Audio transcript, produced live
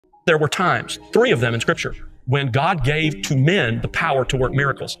There were times, 3 of them in Scripture, when God gave to men the power to work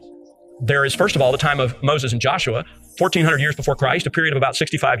miracles. There is, first of all, the time of Moses and Joshua, 1,400 years before Christ, a period of about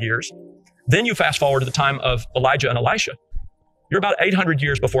 65 years. Then you fast forward to the time of Elijah and Elisha. You're about 800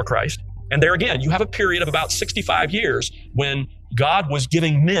 years before Christ. And there again, you have a period of about 65 years when God was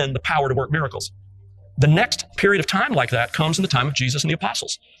giving men the power to work miracles. The next period of time like that comes in the time of Jesus and the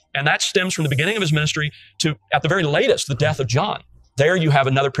apostles. And that stems from the beginning of his ministry to, at the very latest, the death of John. There you have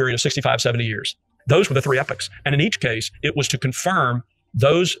another period of 65, 70 years. Those were the 3 epochs. And in each case, it was to confirm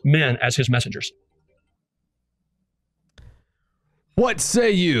those men as his messengers. What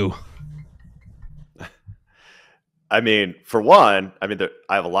say you? I mean, for one, I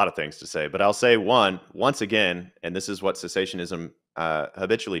have a lot of things to say, but I'll say one, once again, and this is what cessationism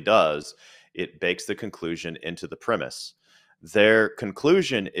habitually does, it bakes the conclusion into the premise. Their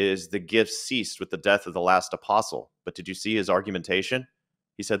conclusion is the gifts ceased with the death of the last apostle. But did you see his argumentation?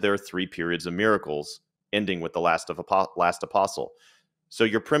 He said there are 3 periods of miracles ending with the last apostle. So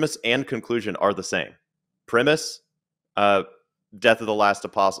your premise and conclusion are the same. Premise, death of the last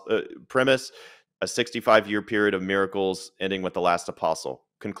apostle. Premise, a 65-year period of miracles ending with the last apostle.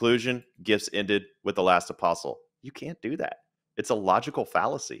 Conclusion, gifts ended with the last apostle. You can't do that. It's a logical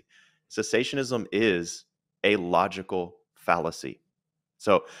fallacy. Cessationism is a logical fallacy.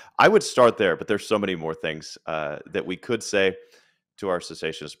 So I would start there, but there's so many more things that we could say to our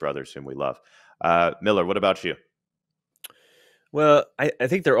cessationist brothers whom we love. Miller, what about you? Well, I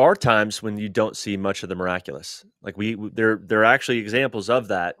think there are times when you don't see much of the miraculous. Like there are actually examples of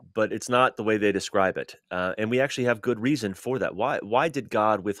that, but it's not the way they describe it. And we actually have good reason for that. Why did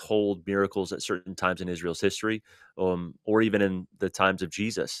God withhold miracles at certain times in Israel's history, or even in the times of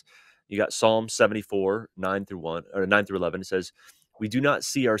Jesus? You got Psalm 74, 9 through 11. It says, "We do not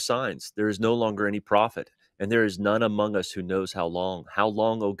see our signs. There is no longer any prophet, and there is none among us who knows how long. How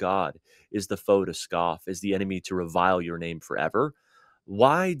long, O God, is the foe to scoff? Is the enemy to revile your name forever?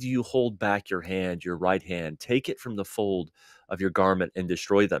 Why do you hold back your hand, your right hand? Take it from the fold of your garment and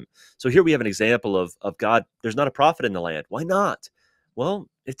destroy them." So here we have an example of God. There's not a prophet in the land. Why not? Well,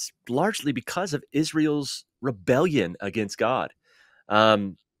 it's largely because of Israel's rebellion against God.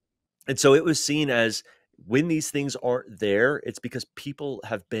 And so it was seen as, when these things aren't there, it's because people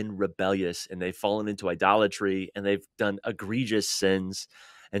have been rebellious and they've fallen into idolatry and they've done egregious sins.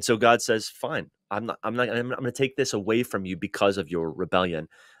 And so God says, fine, I'm going to take this away from you because of your rebellion.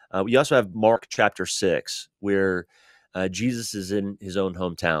 We also have Mark chapter 6, where Jesus is in his own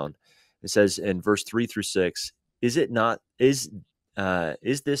hometown. It says in verse 3 through 6, is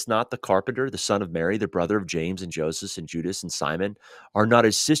this not the carpenter, the son of Mary, the brother of James and Joseph and Judas and Simon? Are not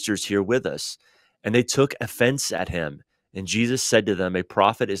his sisters here with us? And they took offense at him. And Jesus said to them, a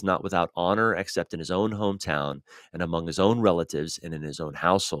prophet is not without honor except in his own hometown and among his own relatives and in his own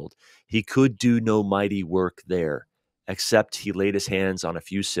household. He could do no mighty work there, except he laid his hands on a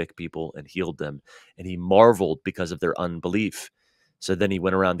few sick people and healed them. And he marveled because of their unbelief. So then he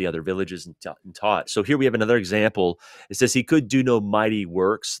went around the other villages and taught. So here we have another example. It says he could do no mighty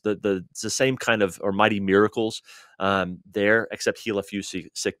works. It's the same kind of, or mighty miracles there, except heal a few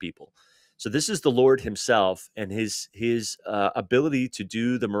sick people. So this is the Lord himself, and his ability to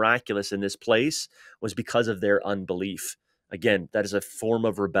do the miraculous in this place was because of their unbelief. Again, that is a form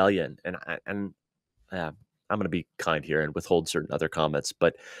of rebellion. And I'm going to be kind here and withhold certain other comments,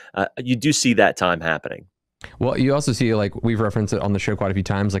 but you do see that time happening. Well, you also see, like we've referenced it on the show quite a few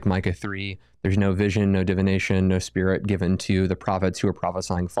times, like Micah 3, there's no vision, no divination, no spirit given to the prophets who are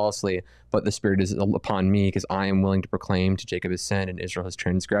prophesying falsely, but the Spirit is upon me because I am willing to proclaim to Jacob his sin and Israel his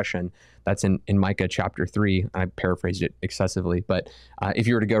transgression. That's in Micah chapter 3. I paraphrased it excessively, but if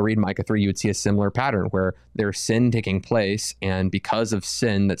you were to go read Micah 3, you would see a similar pattern where there's sin taking place, and because of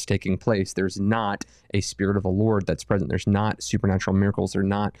sin that's taking place, there's not a Spirit of the Lord that's present. There's not supernatural miracles. They're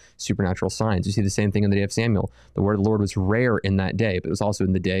not supernatural signs. You see the same thing in the day of Samuel. The word of the Lord was rare in that day, but it was also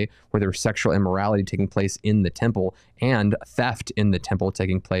in the day where there was sexual immorality taking place in the temple and theft in the temple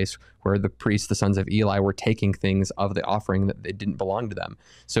taking place, where the priests, the sons of Eli, were taking things of the offering that they didn't belong to them.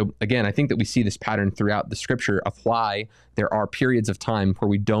 So again, I think that we see this pattern throughout the scripture of why there are periods of time where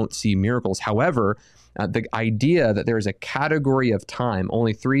we don't see miracles. However, the idea that there is a category of time,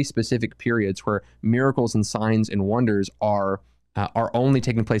 only 3 specific periods where miracles and signs and wonders are only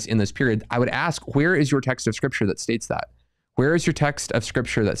taking place in this period, I would ask, where is your text of scripture that states that? Where is your text of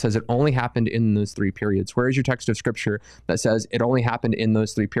scripture that says it only happened in those 3 periods? Where is your text of scripture that says it only happened in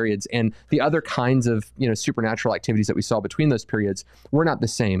those 3 periods? And the other kinds of, supernatural activities that we saw between those periods were not the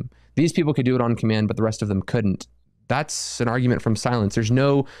same. These people could do it on command, but the rest of them couldn't. that's an argument from silence. There's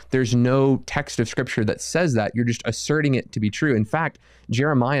no text of scripture that says that. You're just asserting it to be true. In fact,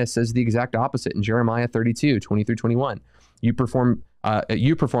 Jeremiah says the exact opposite in Jeremiah 32, 20 through 21. You perform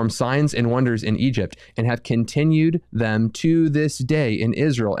signs and wonders in Egypt and have continued them to this day in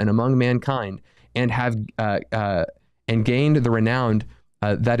Israel and among mankind, and have and gained the renown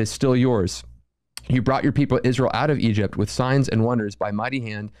that is still yours. You brought your people Israel out of Egypt with signs and wonders by mighty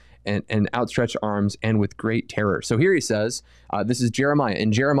hand and outstretched arms and with great terror. So here he says, this is Jeremiah.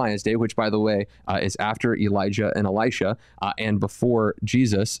 In Jeremiah's day, which by the way is after Elijah and Elisha and before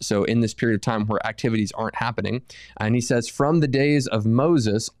Jesus. So in this period of time where activities aren't happening. And he says, from the days of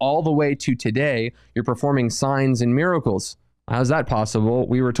Moses all the way to today, you're performing signs and miracles. How's that possible?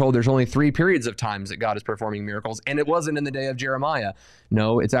 We were told there's only 3 periods of times that God is performing miracles, and it wasn't in the day of Jeremiah.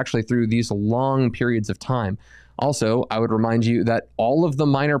 No, it's actually through these long periods of time. Also, I would remind you that all of the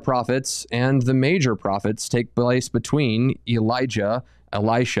minor prophets and the major prophets take place between Elijah,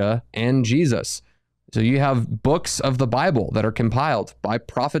 Elisha, and Jesus. So you have books of the Bible that are compiled by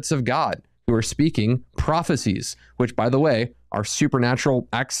prophets of God who are speaking prophecies, which, by the way, are supernatural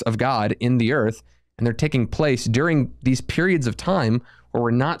acts of God in the earth. And they're taking place during these periods of time where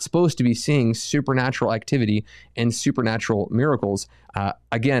we're not supposed to be seeing supernatural activity and supernatural miracles.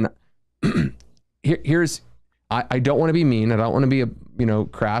 Again, I don't want to be mean. I don't want to be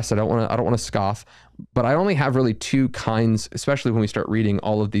crass. I don't want to scoff. But I only have really 2 kinds, especially when we start reading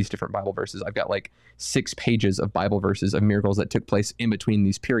all of these different Bible verses. I've got like 6 pages of Bible verses of miracles that took place in between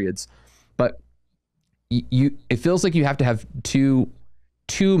these periods. But it feels like you have to have two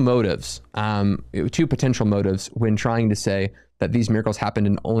motives, 2 potential motives when trying to say that these miracles happened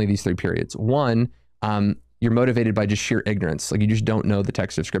in only these 3 periods. One, you're motivated by just sheer ignorance, like you just don't know the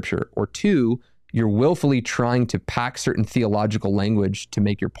text of scripture. Or 2, you're willfully trying to pack certain theological language to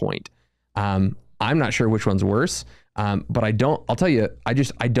make your point. I'm not sure which one's worse, but I'll tell you, I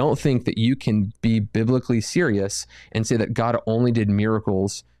don't think that you can be biblically serious and say that God only did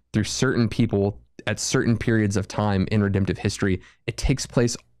miracles through certain people at certain periods of time in redemptive history. It takes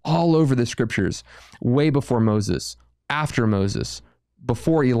place all over the scriptures, way before Moses, after Moses,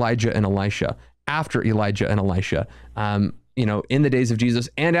 before Elijah and Elisha, after Elijah and Elisha, in the days of Jesus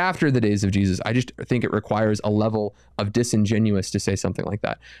and after the days of Jesus. I just think it requires a level of disingenuous to say something like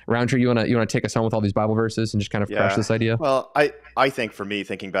that. Roundtree, you want to take us home with all these Bible verses and just kind of crush this idea? Well, I think for me,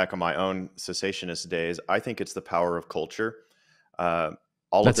 thinking back on my own cessationist days, I think it's the power of culture.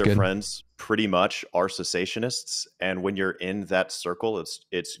 All of their friends pretty much are cessationists. And when you're in that circle,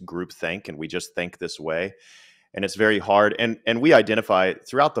 it's groupthink, and we just think this way. And it's very hard. And we identify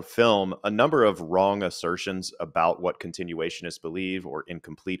throughout the film a number of wrong assertions about what continuationists believe, or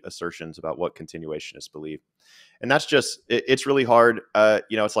incomplete assertions about what continuationists believe. And that's just, it's really hard.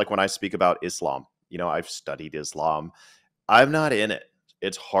 It's like when I speak about Islam, I've studied Islam. I'm not in it.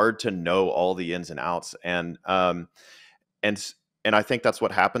 It's hard to know all the ins and outs. And I think that's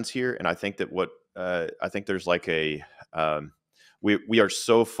what happens here. And I think that I think there's like we are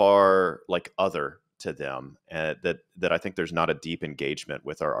so far like other to them that I think there's not a deep engagement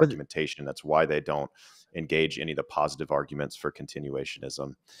with our argumentation. That's why they don't engage any of the positive arguments for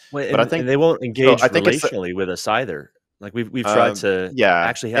continuationism. But I think they won't engage relationally with us either. Like we've tried to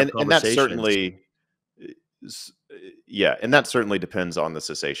actually have conversations. And that certainly, and that certainly depends on the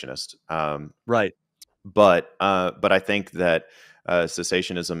cessationist. Right. But I think that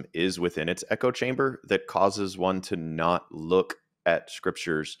cessationism is within its echo chamber that causes one to not look at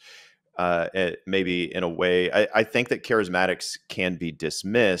scriptures maybe in a way. I think that charismatics can be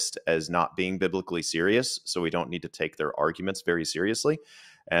dismissed as not being biblically serious, so we don't need to take their arguments very seriously.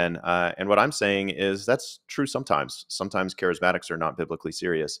 And what I'm saying is that's true sometimes. Sometimes charismatics are not biblically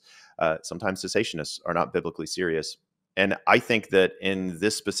serious. Sometimes cessationists are not biblically serious. And I think that in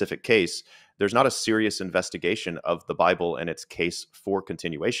this specific case, there's not a serious investigation of the Bible and its case for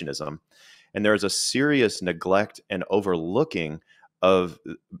continuationism. And there's a serious neglect and overlooking of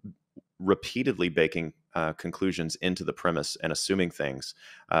repeatedly baking conclusions into the premise and assuming things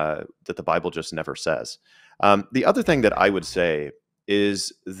that the Bible just never says. The other thing that I would say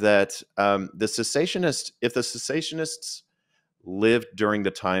is that if the cessationists lived during the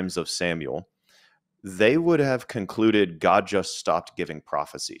times of Samuel, they would have concluded God just stopped giving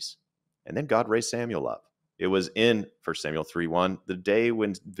prophecies. And then God raised Samuel up. It was in 1 Samuel 3:1, the day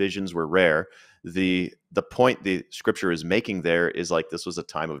when visions were rare. The point the scripture is making there is like this was a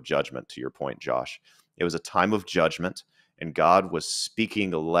time of judgment, to your point, Josh. It was a time of judgment, and God was speaking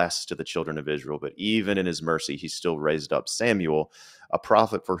less to the children of Israel. But even in his mercy, he still raised up Samuel, a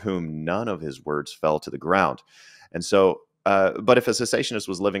prophet for whom none of his words fell to the ground. And so but if a cessationist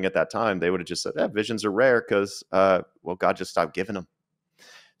was living at that time, they would have just said, visions are rare because, well, God just stopped giving them.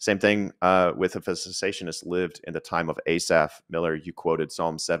 Same thing with if a cessationist lived in the time of Asaph. Miller, you quoted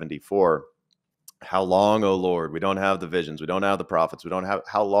Psalm 74. How long, O Lord? We don't have the visions. We don't have the prophets. We don't have.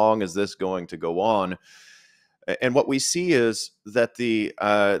 How long is this going to go on? And what we see is that the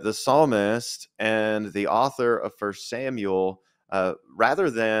psalmist and the author of 1 Samuel, rather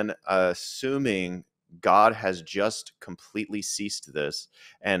than assuming God has just completely ceased this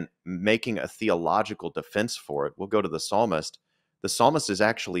and making a theological defense for it, we'll go to the psalmist. The psalmist is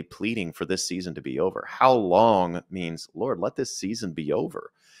actually pleading for this season to be over. How long means, Lord, let this season be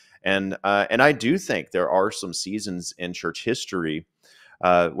over. And I do think there are some seasons in church history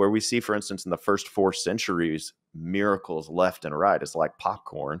where we see, for instance, in the first 4 centuries, miracles left and right. It's like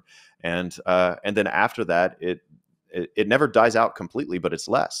popcorn, and then after that, it never dies out completely, but it's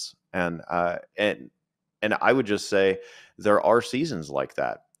less. And I would just say there are seasons like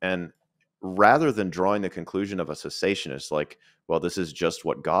that. And rather than drawing the conclusion of a cessationist, like, well, this is just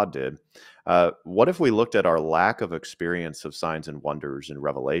what God did, what if we looked at our lack of experience of signs and wonders and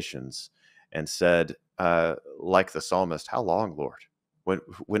revelations and said, like the psalmist, how long, Lord?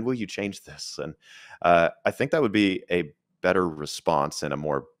 When will you change this? And I think that would be a better response and a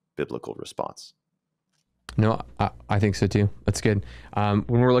more biblical response. No, I think so too. That's good. When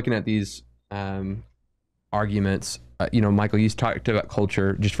we're looking at these arguments, Michael, you talked about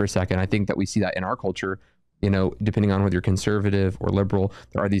culture just for a second. I think that we see that in our culture, depending on whether you're conservative or liberal,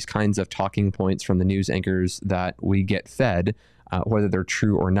 there are these kinds of talking points from the news anchors that we get fed, whether they're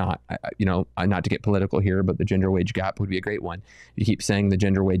true or not. Not to get political here, but the gender wage gap would be a great one. If you keep saying the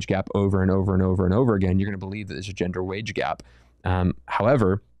gender wage gap over and over and over and over again, you're going to believe that there's a gender wage gap.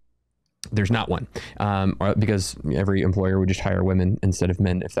 However, there's not one, because every employer would just hire women instead of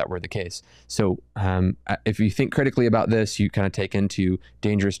men if that were the case. So if you think critically about this, you kind of take into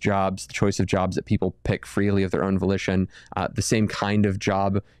dangerous jobs, the choice of jobs that people pick freely of their own volition, the same kind of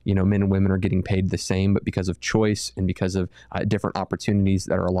job, men and women are getting paid the same, but because of choice and because of different opportunities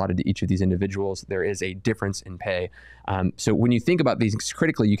that are allotted to each of these individuals, there is a difference in pay. So when you think about these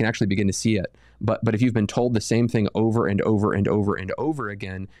critically, you can actually begin to see it. But if you've been told the same thing over and over and over and over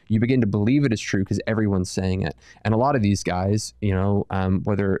again, you begin to believe it is true because everyone's saying it. And a lot of these guys,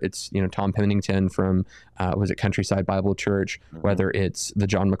 whether it's, Tom Pennington from, was it Countryside Bible Church, whether it's the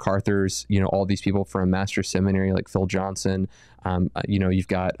John MacArthur's, all these people from Master's Seminary like Phil Johnson, you've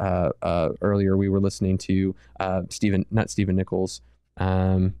got, earlier we were listening to not Stephen Nichols.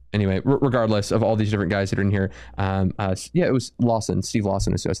 Anyway, regardless of all these different guys that are in here, it was Steve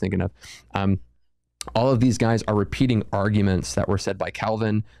Lawson is who I was thinking of. All of these guys are repeating arguments that were said by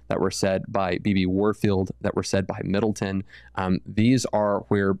Calvin, that were said by B.B. Warfield, that were said by Middleton. This is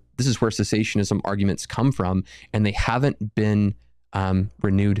where cessationism arguments come from, and they haven't been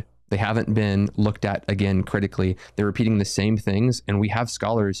renewed. They haven't been looked at again critically. They're repeating the same things, and we have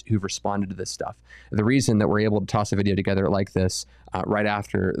scholars who've responded to this stuff. The reason that we're able to toss a video together like this right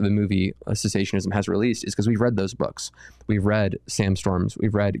after the movie Cessationism has released is because we've read those books. We've read Sam Storms,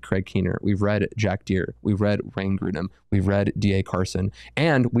 we've read Craig Keener, we've read Jack Deere, we've read Wayne Grudem, we've read D.A. Carson,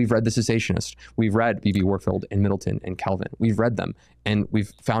 and we've read The Cessationist. We've read B.B. Warfield and Middleton and Calvin. We've read them, and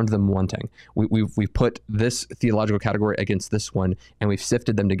we've found them wanting. We've put this theological category against this one, and we've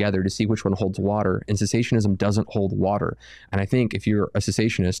sifted them together to see which one holds water, and cessationism doesn't hold water. And I think if you're a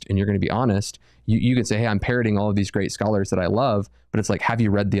cessationist and you're going to be honest, you can say, hey, I'm parroting all of these great scholars that I love, but it's like, have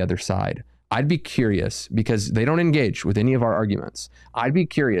you read the other side? I'd be curious, because they don't engage with any of our arguments. I'd be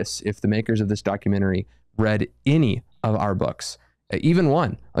curious if the makers of this documentary read any of our books, even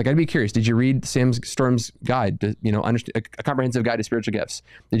one. Like, I'd be curious. Did you read Sam Storm's guide to, a comprehensive guide to spiritual gifts?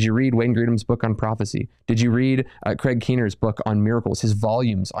 Did you read Wayne Grudem's book on prophecy? Did you read Craig Keener's book on miracles, his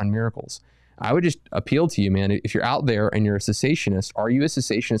volumes on miracles? I would just appeal to you, man. If you're out there and you're a cessationist, are you a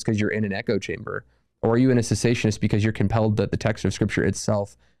cessationist because you're in an echo chamber? Or are you in a cessationist because you're compelled that the text of Scripture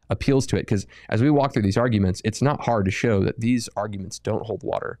itself appeals to it? Because as we walk through these arguments, it's not hard to show that these arguments don't hold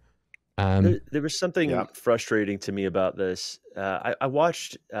water. There was something frustrating to me about this. I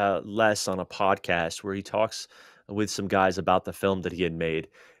watched Les on a podcast where he talks with some guys about the film that he had made.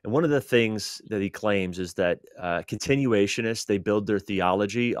 And one of the things that he claims is that continuationists, they build their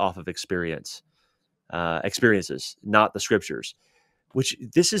theology off of experiences, not the Scriptures. Which,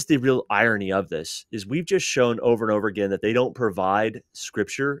 this is the real irony of this, is we've just shown over and over again that they don't provide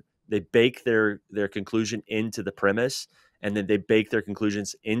Scripture. They bake their conclusion into the premise, and then they bake their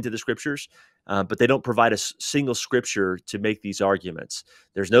conclusions into the Scriptures, but they don't provide a single Scripture to make these arguments.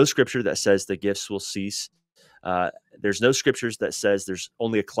 There's no Scripture that says the gifts will cease. There's no Scriptures that says there's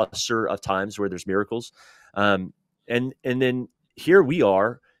only a cluster of times where there's miracles. And then here we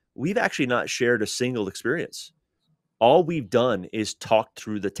are. We've actually not shared a single experience. All we've done is talked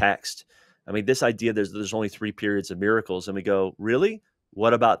through the text. I mean, this idea there's only 3 periods of miracles, and we go, really?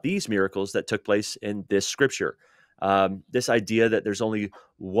 What about these miracles that took place in this scripture? This idea that there's only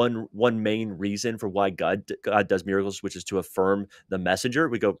one main reason for why God does miracles, which is to affirm the messenger.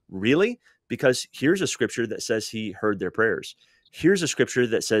 We go, really? Because here's a scripture that says he heard their prayers. Here's a scripture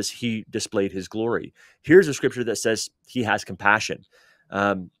that says he displayed his glory. Here's a scripture that says he has compassion.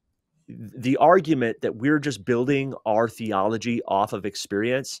 The argument that we're just building our theology off of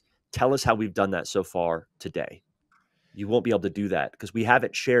experience, tell us how we've done that so far today. You won't be able to do that because we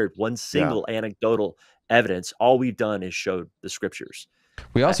haven't shared one single anecdotal evidence. All we've done is showed the scriptures.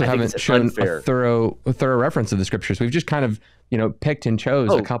 We also haven't shown a thorough reference of the scriptures. We've just kind of, picked and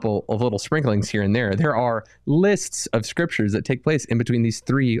chose a couple of little sprinklings here and there. There are lists of scriptures that take place in between these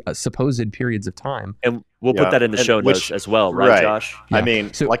 3 supposed periods of time. And we'll put that in the show notes as well, right, Josh? Yeah. I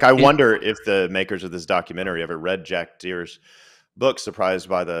mean, I wonder if the makers of this documentary ever read Jack Deere's book, Surprised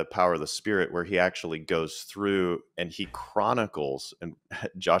by the Power of the Spirit, where he actually goes through and he chronicles, and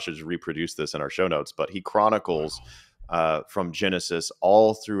Josh has reproduced this in our show notes, but he chronicles from Genesis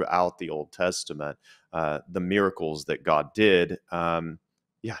all throughout the Old Testament, the miracles that God did.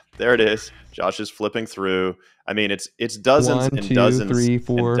 There it is. Josh is flipping through. I mean, it's dozens and dozens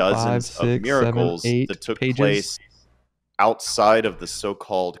and dozens of miracles that took place outside of the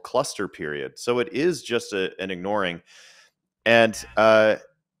so-called cluster period. So it is just an ignoring. And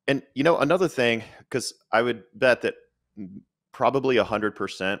another thing, because I would bet that probably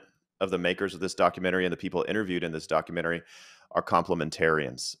 100% of the makers of this documentary and the people interviewed in this documentary are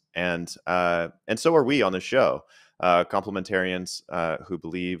complementarians, and so are we on the show. Complementarians who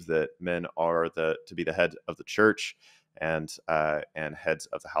believe that men are to be the head of the church and heads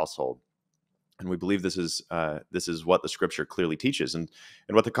of the household. And we believe this is what the scripture clearly teaches, and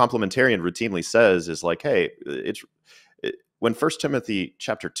what the complementarian routinely says is like, hey, when 1 Timothy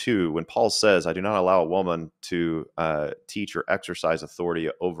chapter 2, when Paul says, I do not allow a woman to teach or exercise authority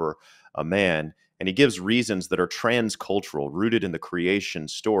over a man, and he gives reasons that are transcultural, rooted in the creation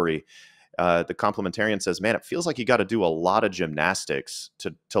story, the complementarian says, man, it feels like you got to do a lot of gymnastics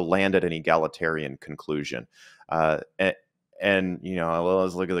to land at an egalitarian conclusion. Let's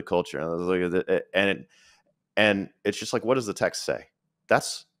look at the culture. Let's look at and it's just like, what does the text say?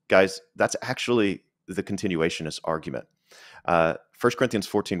 That's actually the continuationist argument. 1 Corinthians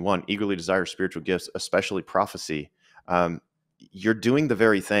 14:1, eagerly desire spiritual gifts, especially prophecy. You're doing the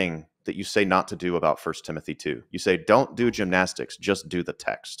very thing that you say not to do about 1 Timothy 2. You say, don't do gymnastics, just do the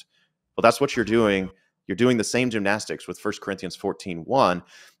text. Well, that's what you're doing. You're doing the same gymnastics with 1 Corinthians 14:1.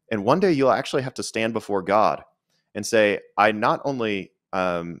 And one day you'll actually have to stand before God and say, I not only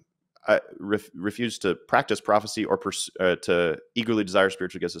refuse to practice prophecy or to eagerly desire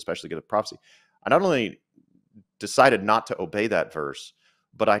spiritual gifts, especially get a prophecy. I not only decided not to obey that verse,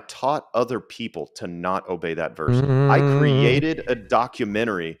 but I taught other people to not obey that verse. I created a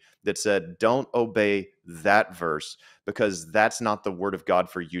documentary that said, don't obey that verse because that's not the word of God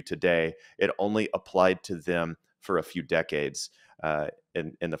for you today. It only applied to them for a few decades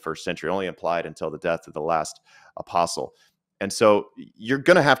in the first century. It only applied until the death of the last apostle. And so you're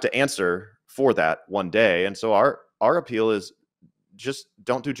going to have to answer for that one day. And so our appeal is just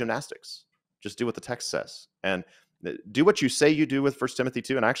don't do gymnastics. Just do what the text says. And do what you say you do with 1 Timothy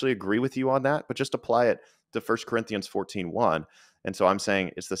 2, and I actually agree with you on that, but just apply it to 1 Corinthians 14:1. And so I'm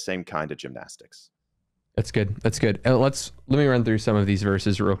saying it's the same kind of gymnastics. That's good. That's good. Let me run through some of these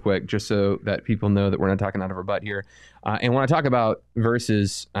verses real quick, just so that people know that we're not talking out of our butt here. And when I talk about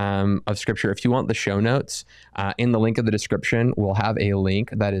verses of scripture, if you want the show notes, in the link of the description, we'll have a link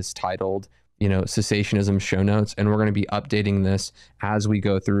that is titled, Cessationism show notes. And we're going to be updating this as we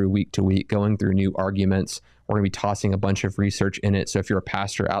go through week to week, going through new arguments. We're going to be tossing a bunch of research in it. So if you're a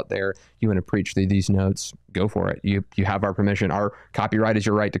pastor out there, you want to preach through these notes, go for it. You have our permission. Our copyright is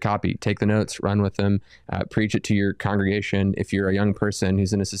your right to copy. Take the notes, run with them, preach it to your congregation. If you're a young person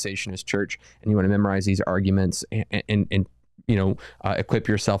who's in a cessationist church and you want to memorize these arguments and equip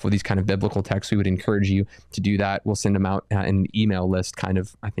yourself with these kind of biblical texts, we would encourage you to do that. We'll send them out in an email list kind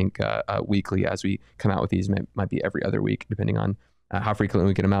of, I think, weekly as we come out with these. Might be every other week, depending on how frequently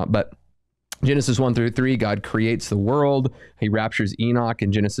we get them out. But Genesis 1-3, God creates the world. He raptures Enoch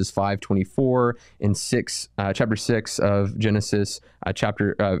in Genesis 5:24. In chapter 6 of Genesis,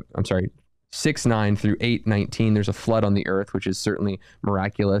 6:9 through 8:19, there's a flood on the earth, which is certainly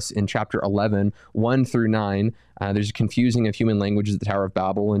miraculous. In chapter 11, 1-9, There's a confusing of human languages at the Tower of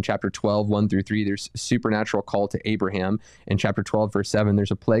Babel. In chapter 12, 1 through 3, there's a supernatural call to Abraham. In chapter 12, verse 7,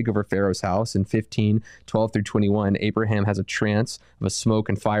 there's a plague over Pharaoh's house. In 15, 12 through 21, Abraham has a trance of a smoke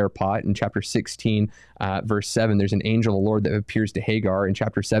and fire pot. In chapter 16, verse 7, there's an angel of the Lord that appears to Hagar. In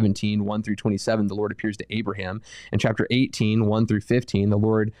chapter 17, 1 through 27, the Lord appears to Abraham. In chapter 18, 1 through 15, the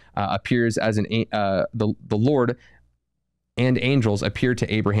Lord appears as the Lord and angels appear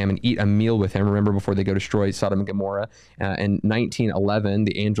to Abraham and eat a meal with him. Remember, before they go destroy Sodom and Gomorrah. In 19:11,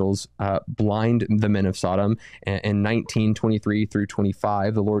 the angels blind the men of Sodom. In 19:23 through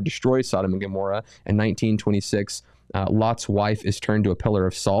 25, the Lord destroys Sodom and Gomorrah. In 19:26, Lot's wife is turned to a pillar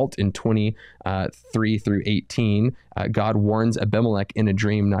of salt. In 23 through 18, God warns Abimelech in a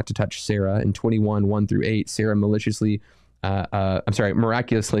dream not to touch Sarah. In 21, 1 through 8, Sarah miraculously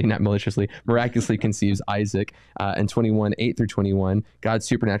conceives Isaac. In 21, 8 through 21, God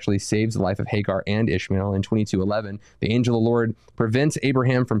supernaturally saves the life of Hagar and Ishmael. In 22:11, the angel of the Lord prevents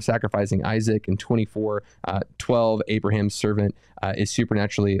Abraham from sacrificing Isaac. In 24:12, Abraham's servant is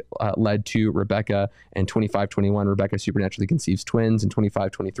supernaturally led to Rebekah. In 25:21, Rebekah supernaturally conceives twins. In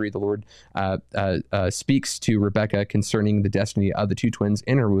 25:23, the Lord speaks to Rebekah concerning the destiny of the two twins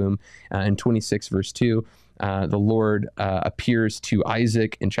in her womb. In 26, verse 2, the Lord appears to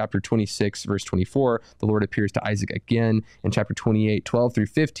Isaac. In chapter 26, verse 24, the Lord appears to Isaac again. In chapter 28, 12 through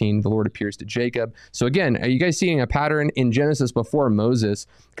 15, the Lord appears to Jacob. So again, are you guys seeing a pattern in Genesis before Moses?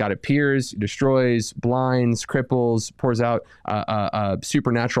 God appears, destroys, blinds, cripples, pours out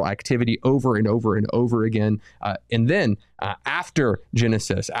supernatural activity over and over and over again. And then after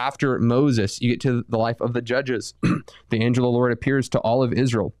Genesis, after Moses, you get to the life of the judges. The angel of the Lord appears to all of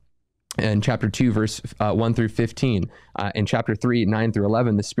Israel. In chapter 2, verse 1 through 15. In chapter 3, 9 through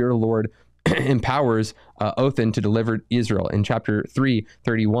 11, the Spirit of the Lord empowers Othan to deliver Israel. In chapter 3,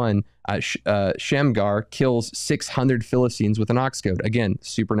 31, Shamgar kills 600 Philistines with an ox goad. Again,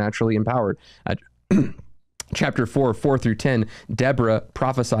 supernaturally empowered. Chapter 4, 4 through 10, Deborah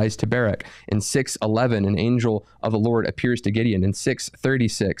prophesies to Barak. In 6:11, an angel of the Lord appears to Gideon. In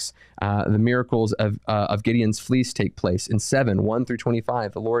 6:36, the miracles of Gideon's fleece take place. In 7, 1 through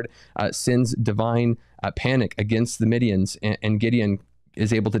 25, the Lord sends divine panic against the Midians, and Gideon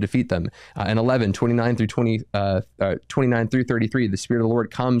is able to defeat them. In 11, 29 through 33, the Spirit of the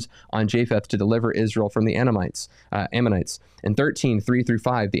Lord comes on Japheth to deliver Israel from the Ammonites. In 13, 3 through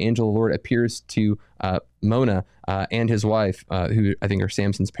 5, the angel of the Lord appears to Mona and his wife, who I think are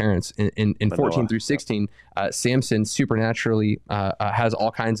Samson's parents. In 14 through 16, Samson supernaturally has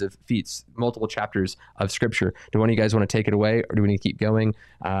all kinds of feats, multiple chapters of Scripture. Do one of you guys want to take it away, or do we need to keep going?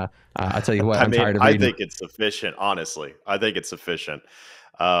 I'll tell you what, I'm tired of reading. I think it's sufficient, honestly. I think it's sufficient.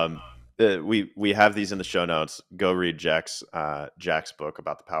 We have these in the show notes. Go read Jack's book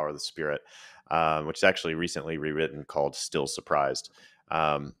about the power of the Spirit, which is actually recently rewritten, called Still Surprised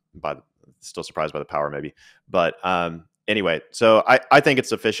by the Power, maybe. But anyway, so I think it's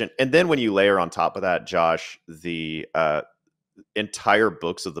sufficient. And then when you layer on top of that, Josh, the entire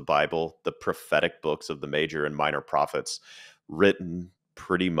books of the Bible, the prophetic books of the major and minor prophets, written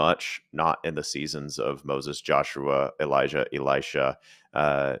pretty much not in the seasons of Moses, Joshua, Elijah, Elisha,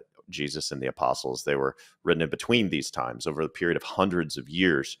 Jesus, and the apostles. They were written in between these times over the period of hundreds of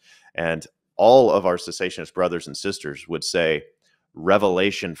years. And all of our cessationist brothers and sisters would say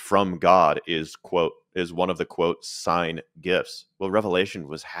revelation from God is one of the quote sign gifts. Well, revelation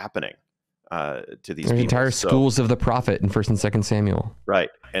was happening to these people. Entire schools of the prophet in 1st and 2nd Samuel. Right.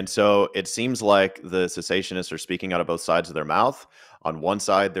 And so it seems like the cessationists are speaking out of both sides of their mouth. On one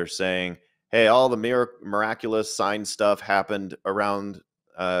side, they're saying, hey, all the miraculous sign stuff happened around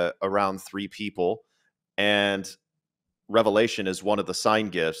 3 people, and revelation is one of the sign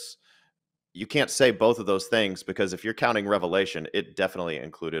gifts. You can't say both of those things, because if you're counting revelation, it definitely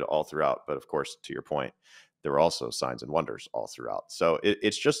included all throughout. But of course, to your point, there were also signs and wonders all throughout. So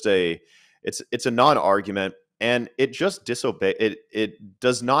it's just it's a non-argument, and it just it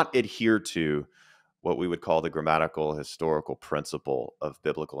does not adhere to what we would call the grammatical historical principle of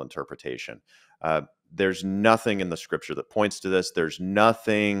biblical interpretation. There's nothing in the Scripture that points to this. There's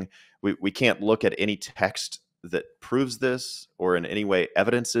nothing, we can't look at any text that proves this or in any way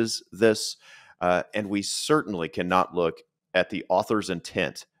evidences this. And we certainly cannot look at the author's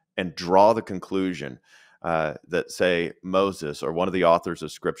intent and draw the conclusion that, say, Moses or one of the authors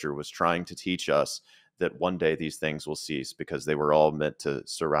of Scripture was trying to teach us that one day these things will cease, because they were all meant to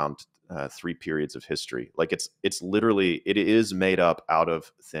surround 3 periods of history. Like it's literally, it is made up out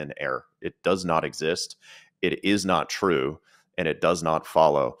of thin air. It does not exist. It is not true. And it does not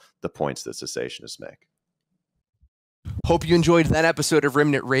follow the points that cessationists make. Hope you enjoyed that episode of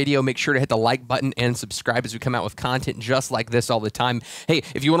Remnant Radio. Make sure to hit the like button and subscribe as we come out with content just like this all the time. Hey,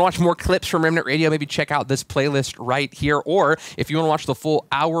 if you want to watch more clips from Remnant Radio, maybe check out this playlist right here. Or if you want to watch the full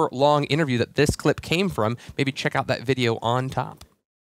hour-long interview that this clip came from, maybe check out that video on top.